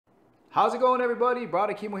How's it going, everybody?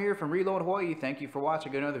 Brother Kimo here from Reload Hawaii. Thank you for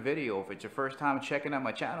watching another video. If it's your first time checking out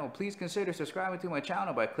my channel, please consider subscribing to my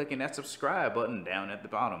channel by clicking that subscribe button down at the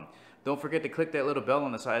bottom. Don't forget to click that little bell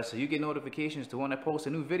on the side so you get notifications to when I post a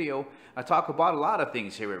new video. I talk about a lot of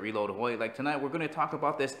things here at Reload Hawaii. Like tonight, we're going to talk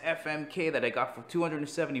about this FMK that I got for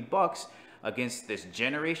 270 bucks against this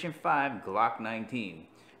Generation 5 Glock 19.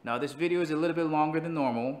 Now this video is a little bit longer than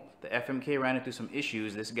normal. The FMK ran into some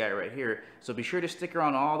issues, this guy right here. So be sure to stick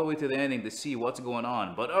around all the way to the ending to see what's going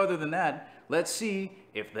on. But other than that, let's see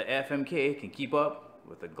if the FMK can keep up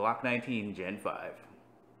with the Glock 19 Gen 5.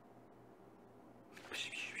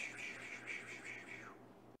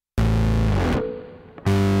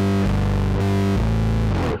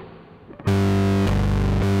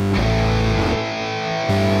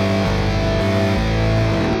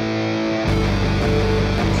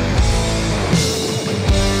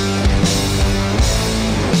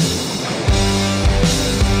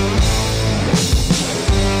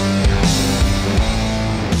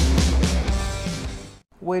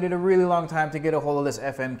 Waited a really long time to get a hold of this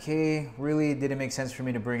FMK. Really didn't make sense for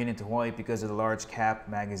me to bring it into Hawaii because of the large cap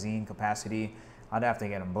magazine capacity. I'd have to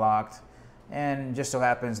get them blocked. And just so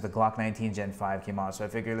happens the Glock 19 Gen 5 came out, so I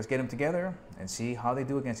figured let's get them together and see how they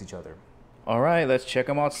do against each other. Alright, let's check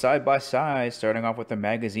them out side by side, starting off with the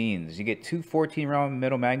magazines. You get two 14-round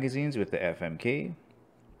metal magazines with the FMK.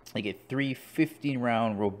 You get three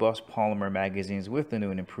 15-round robust polymer magazines with the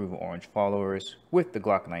new and improved orange followers with the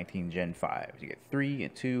Glock 19 Gen 5. You get 3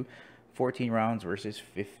 and 2 14 rounds versus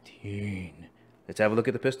 15. Let's have a look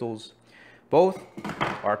at the pistols. Both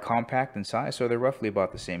are compact in size, so they're roughly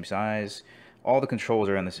about the same size. All the controls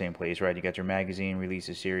are in the same place, right? You got your magazine,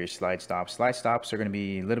 releases, series, slide stops. Slide stops are going to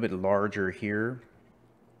be a little bit larger here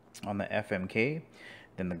on the FMK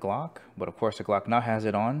than the Glock, but of course the Glock now has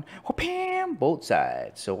it on both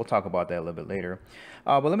sides, so we'll talk about that a little bit later.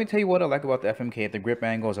 But let me tell you what I like about the FMK. The grip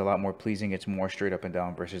angle is a lot more pleasing. It's more straight up and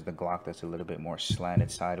down versus the Glock that's a little bit more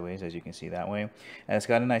slanted sideways, as you can see that way, and it's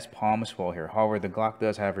got a nice palm swell here. However, the Glock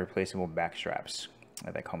does have replaceable back straps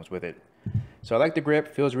that comes with it, so I like the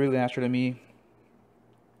grip. Feels really natural to me.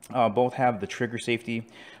 Both have the trigger safety.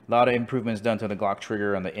 A lot of improvements done to the Glock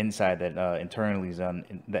trigger on the inside that internally is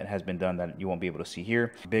done, that has been done, that you won't be able to see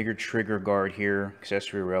here. Bigger trigger guard here,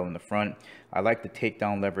 accessory rail in the front. I like the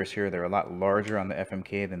takedown levers here. They're a lot larger on the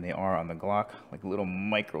FMK than they are on the Glock, like little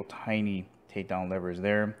micro tiny takedown levers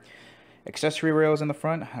there. Accessory rails in the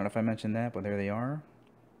front. I don't know if I mentioned that, but there they are.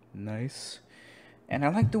 Nice. And I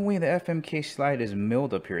like the way the FMK slide is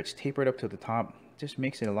milled up here. It's tapered up to the top. Just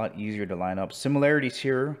makes it a lot easier to line up. Similarities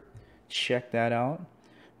here, check that out.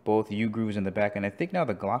 Both U-grooves in the back, and I think now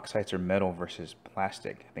the Glock sights are metal versus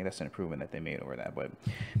plastic. I think that's an improvement that they made over that, but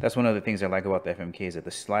that's one of the things I like about the FMK is that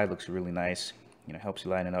the slide looks really nice. You know, helps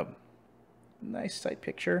you line it up. Nice sight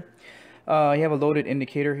picture. You have a loaded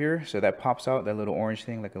indicator here, so that pops out, that little orange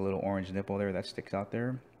thing, like a little orange nipple there that sticks out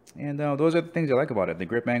there. And those are the things I like about it. The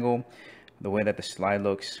grip angle, the way that the slide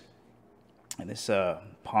looks, and this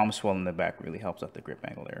palm swell in the back really helps out the grip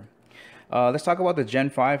angle there. Let's talk about the Gen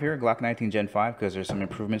 5 here, Glock 19 Gen 5, because there's some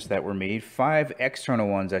improvements that were made. 5 external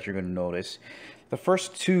ones that you're going to notice. The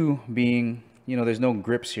first 2 being, you know, there's no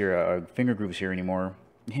grips here, finger grooves here anymore.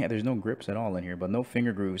 Yeah, there's no grips at all in here, but no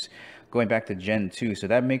finger grooves going back to Gen 2. So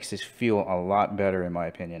that makes this feel a lot better in my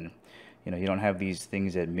opinion. You know, you don't have these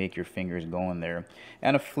things that make your fingers go in there.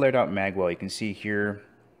 And a flared out mag well. You can see here,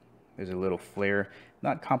 there's a little flare,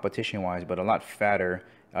 not competition wise, but a lot fatter,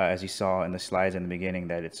 as you saw in the slides in the beginning,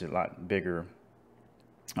 that it's a lot bigger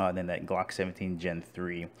than that Glock 17 Gen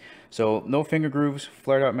 3. So no finger grooves,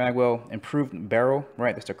 flared out magwell, improved barrel,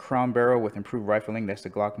 right? That's a crown barrel with improved rifling. That's the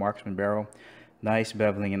Glock marksman barrel. Nice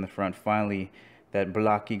beveling in the front. Finally, that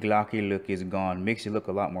glocky look is gone. Makes it look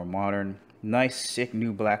a lot more modern. Nice sick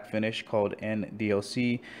new black finish called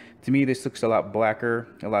NDLC. To me, this looks a lot blacker,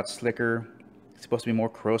 a lot slicker. It's supposed to be more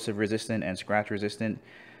corrosive resistant and scratch resistant.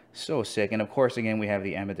 So sick. And of course, again, we have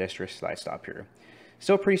the ambidextrous slide stop here.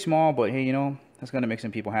 Still pretty small, but hey, you know, that's going to make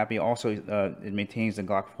some people happy. Also, it maintains the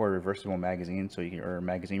Glock 4 reversible magazine, so you can, or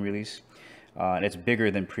magazine release. And it's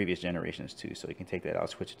bigger than previous generations too, so you can take that out,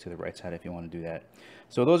 switch it to the right side if you want to do that.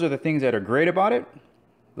 So those are the things that are great about it.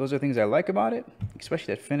 Those are things I like about it,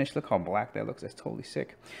 especially that finish. Look how black that looks. That's totally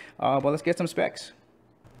sick. But let's get some specs.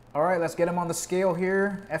 All right, let's get them on the scale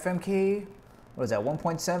here. FMK. What is that,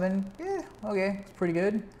 1.7? Yeah, okay, it's pretty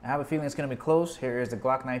good. I have a feeling it's gonna be close. Here is the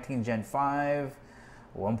Glock 19 Gen 5,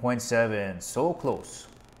 1.7, so close.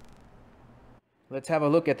 Let's have a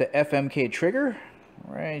look at the FMK trigger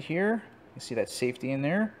right here. You see that safety in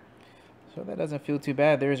there. So that doesn't feel too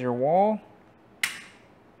bad. There's your wall.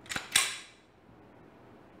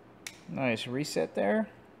 Nice reset there.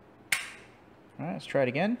 All right, let's try it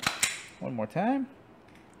again. One more time.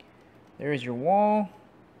 There's your wall.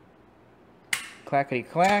 Clackety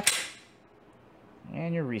clack.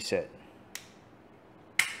 And your reset.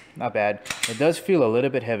 Not bad. It does feel a little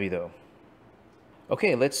bit heavy though.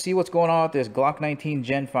 Okay, let's see what's going on with this Glock 19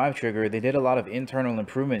 Gen 5 trigger. They did a lot of internal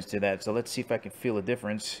improvements to that, so let's see if I can feel a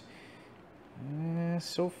difference.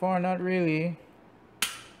 So far, not really.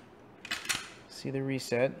 See the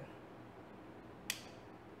reset.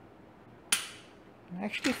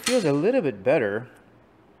 Actually feels a little bit better.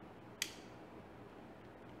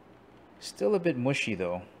 Still a bit mushy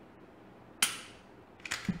though.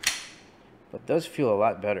 But does feel a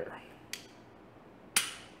lot better.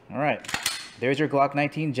 Alright, there's your Glock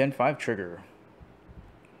 19 Gen 5 trigger.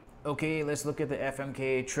 Okay, let's look at the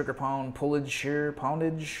FMK trigger pound pullage here,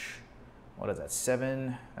 poundage. What is that,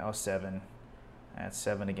 7? That was 7. That's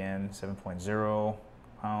 7 again, 7.0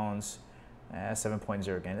 pounds.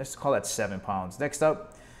 7.0 again. Let's call that 7 pounds. Next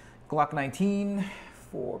up, Glock 19,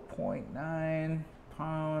 4.9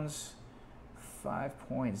 pounds,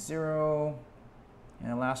 5.0.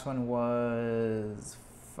 And the last one was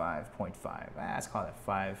 5.5. Let's call it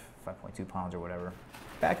 5.2 pounds or whatever.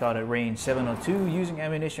 Back out at range 702 using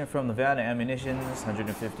ammunition from Nevada Ammunitions,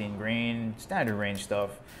 115 grain, standard range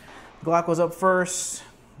stuff. Glock was up first,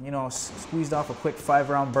 you know, squeezed off a quick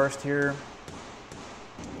 5-round burst here.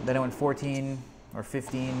 Then it went 14 or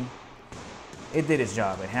 15. It did its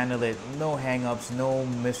job. It handled it. No hang-ups, no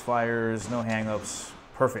misfires, no hang-ups.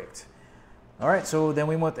 Perfect. All right, so then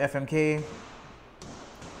we went to FMK.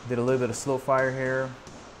 Did a little bit of slow fire here.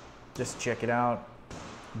 Just to check it out.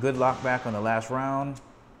 Good lockback on the last round.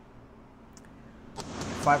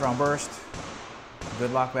 5-round burst.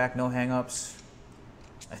 Good lockback, no hang-ups.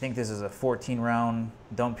 I think this is a 14-round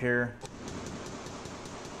dump here.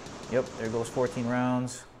 Yep, there goes 14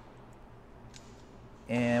 rounds.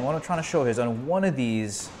 And what I'm trying to show here is on one of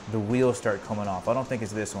these, the wheels start coming off. I don't think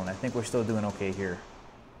it's this one. I think we're still doing okay here.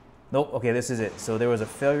 Nope, okay, this is it. So there was a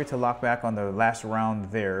failure to lock back on the last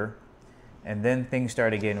round there, and then things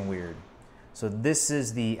started getting weird. So this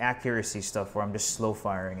is the accuracy stuff where I'm just slow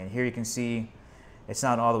firing. And here you can see it's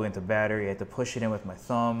not all the way into battery. I had to push it in with my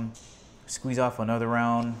thumb, squeeze off another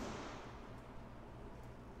round.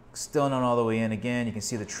 Still not all the way in again. You can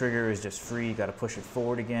see the trigger is just free. You got to push it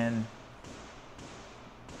forward again.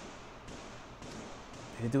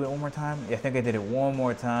 Did I do it one more time? Yeah, I think I did it one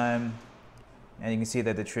more time. And you can see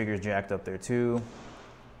that the trigger is jacked up there too.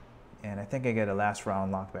 And I think I get a last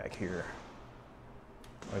round lockback here.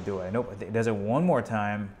 Or do I? Nope, it does it one more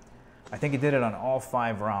time. I think it did it on all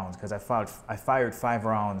 5 rounds because I fired 5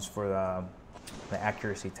 rounds for the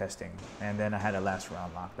accuracy testing. And then I had a last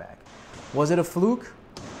round lockback. Was it a fluke?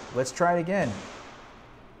 Let's try it again.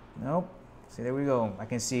 Nope. See, there we go. I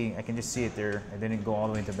can just see it there. It didn't go all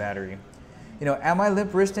the way into battery. You know, am I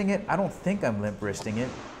limp wristing it? I don't think I'm limp wristing it.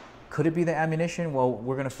 Could it be the ammunition? Well,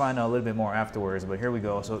 we're gonna find out a little bit more afterwards, but here we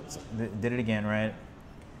go. So did it again, right?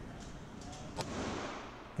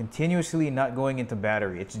 Continuously not going into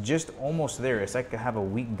battery. It's just almost there. It's like I have a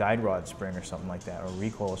weak guide rod spring or something like that, or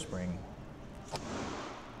recoil spring.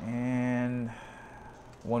 And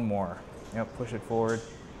one more. Yep, push it forward.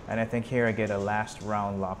 And I think here I get a last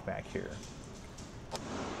round lockback here.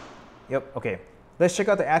 Yep, okay. Let's check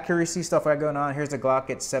out the accuracy stuff I got going on. Here's the Glock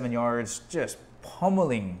at 7 yards, just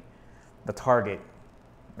pummeling the target.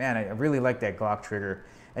 Man, I really like that Glock trigger.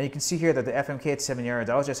 And you can see here that the FMK at 7 yards,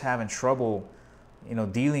 I was just having trouble, you know,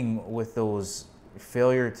 dealing with those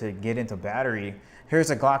failure to get into battery. Here's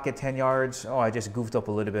a Glock at 10 yards. Oh, I just goofed up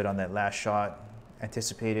a little bit on that last shot.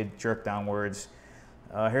 Anticipated, jerk downwards.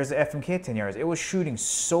 Here's the FMK at 10 yards. It was shooting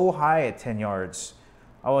so high at 10 yards.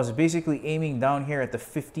 I was basically aiming down here at the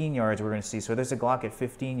 15 yards we're going to see. So there's a Glock at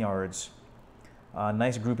 15 yards.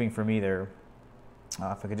 Nice grouping for me there.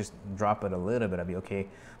 If I could just drop it a little bit, I'd be okay.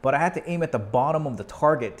 But I had to aim at the bottom of the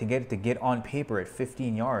target to get it to get on paper at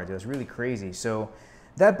 15 yards. It was really crazy. So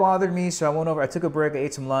that bothered me. So I went over, I took a break, I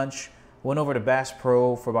ate some lunch, went over to Bass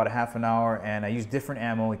Pro for about a half an hour, and I used different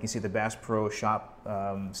ammo. You can see the Bass Pro shop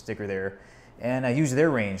sticker there. And I used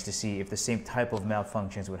their range to see if the same type of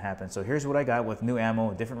malfunctions would happen. So here's what I got with new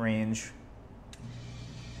ammo, different range.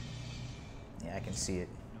 Yeah, I can see it.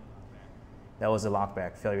 That was the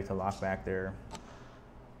lockback, failure to lock back there.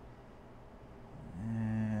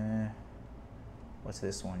 What's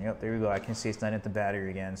this one? Yep, there we go. I can see it's not into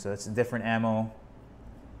battery again. So it's a different ammo.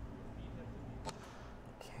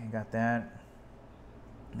 Okay, got that.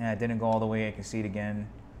 Yeah, it didn't go all the way. I can see it again.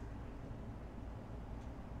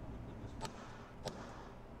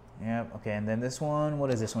 Yep, okay, and then this one,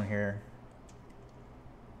 what is this one here?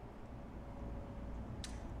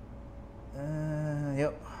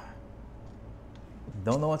 Yep.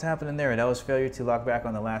 Don't know what's happening there. That was failure to lock back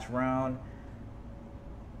on the last round.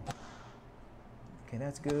 Okay,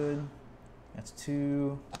 that's good. That's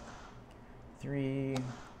 2, 3.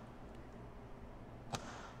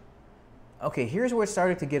 Okay, here's where it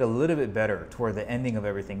started to get a little bit better toward the ending of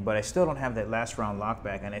everything, but I still don't have that last round lock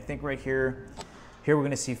back. And I think right here, we're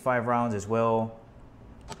gonna see 5 rounds as well.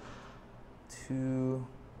 2,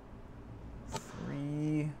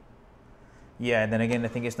 3. Yeah, and then again, I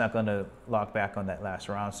think it's not gonna lock back on that last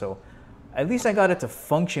round. So at least I got it to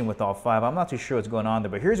function with all 5. I'm not too sure what's going on there,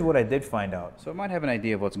 but here's what I did find out. So I might have an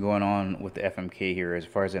idea of what's going on with the FMK here as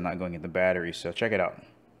far as it not going in the battery. So check it out.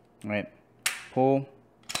 All right, pull.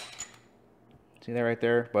 See that right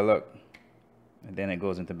there? But look, and then it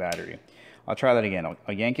goes into battery. I'll try that again.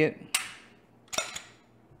 I'll yank it,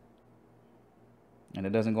 and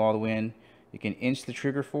it doesn't go all the way in. You can inch the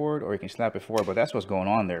trigger forward, or you can slap it forward, but that's what's going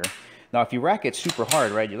on there. Now, if you rack it super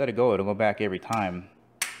hard, right, you let it go, it'll go back every time.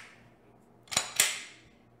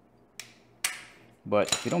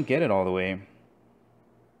 But if you don't get it all the way,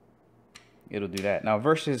 it'll do that. Now,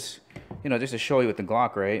 versus, you know, just to show you with the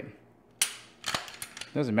Glock, right?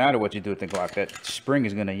 Doesn't matter what you do with the Glock, that spring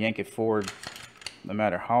is going to yank it forward no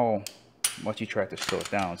matter how much you try to slow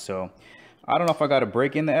it down. So I don't know if I got to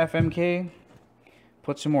break in the FMK,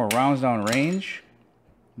 put some more rounds down range,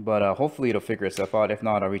 but hopefully it'll figure itself out. If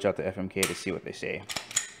not, I'll reach out to FMK to see what they say.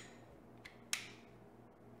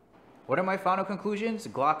 What are my final conclusions?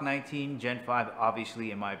 Glock 19 Gen 5,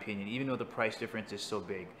 obviously, in my opinion, even though the price difference is so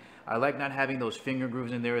big. I like not having those finger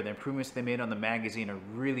grooves in there. The improvements they made on the magazine are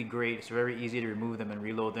really great. It's very easy to remove them and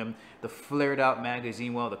reload them. The flared out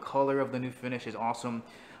magazine well, the color of the new finish is awesome.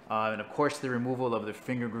 And of course, the removal of the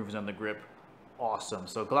finger grooves on the grip, awesome.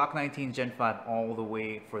 So Glock 19 Gen 5 all the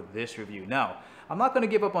way for this review. Now, I'm not going to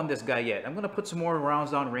give up on this guy yet. I'm going to put some more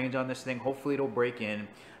rounds down range on this thing. Hopefully it'll break in.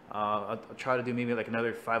 I'll try to do maybe like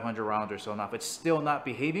another 500 rounds or so. Now, if it's still not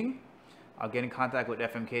behaving, I'll get in contact with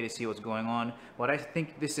FMK to see what's going on. But I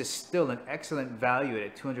think this is still an excellent value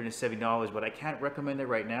at $270, but I can't recommend it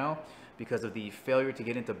right now because of the failure to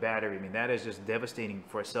get into battery. I mean, that is just devastating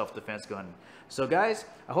for a self-defense gun. So guys,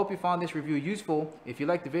 I hope you found this review useful. If you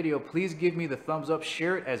liked the video, please give me the thumbs up,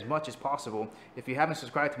 share it as much as possible. If you haven't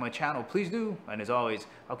subscribed to my channel, please do. And as always,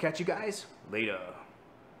 I'll catch you guys later.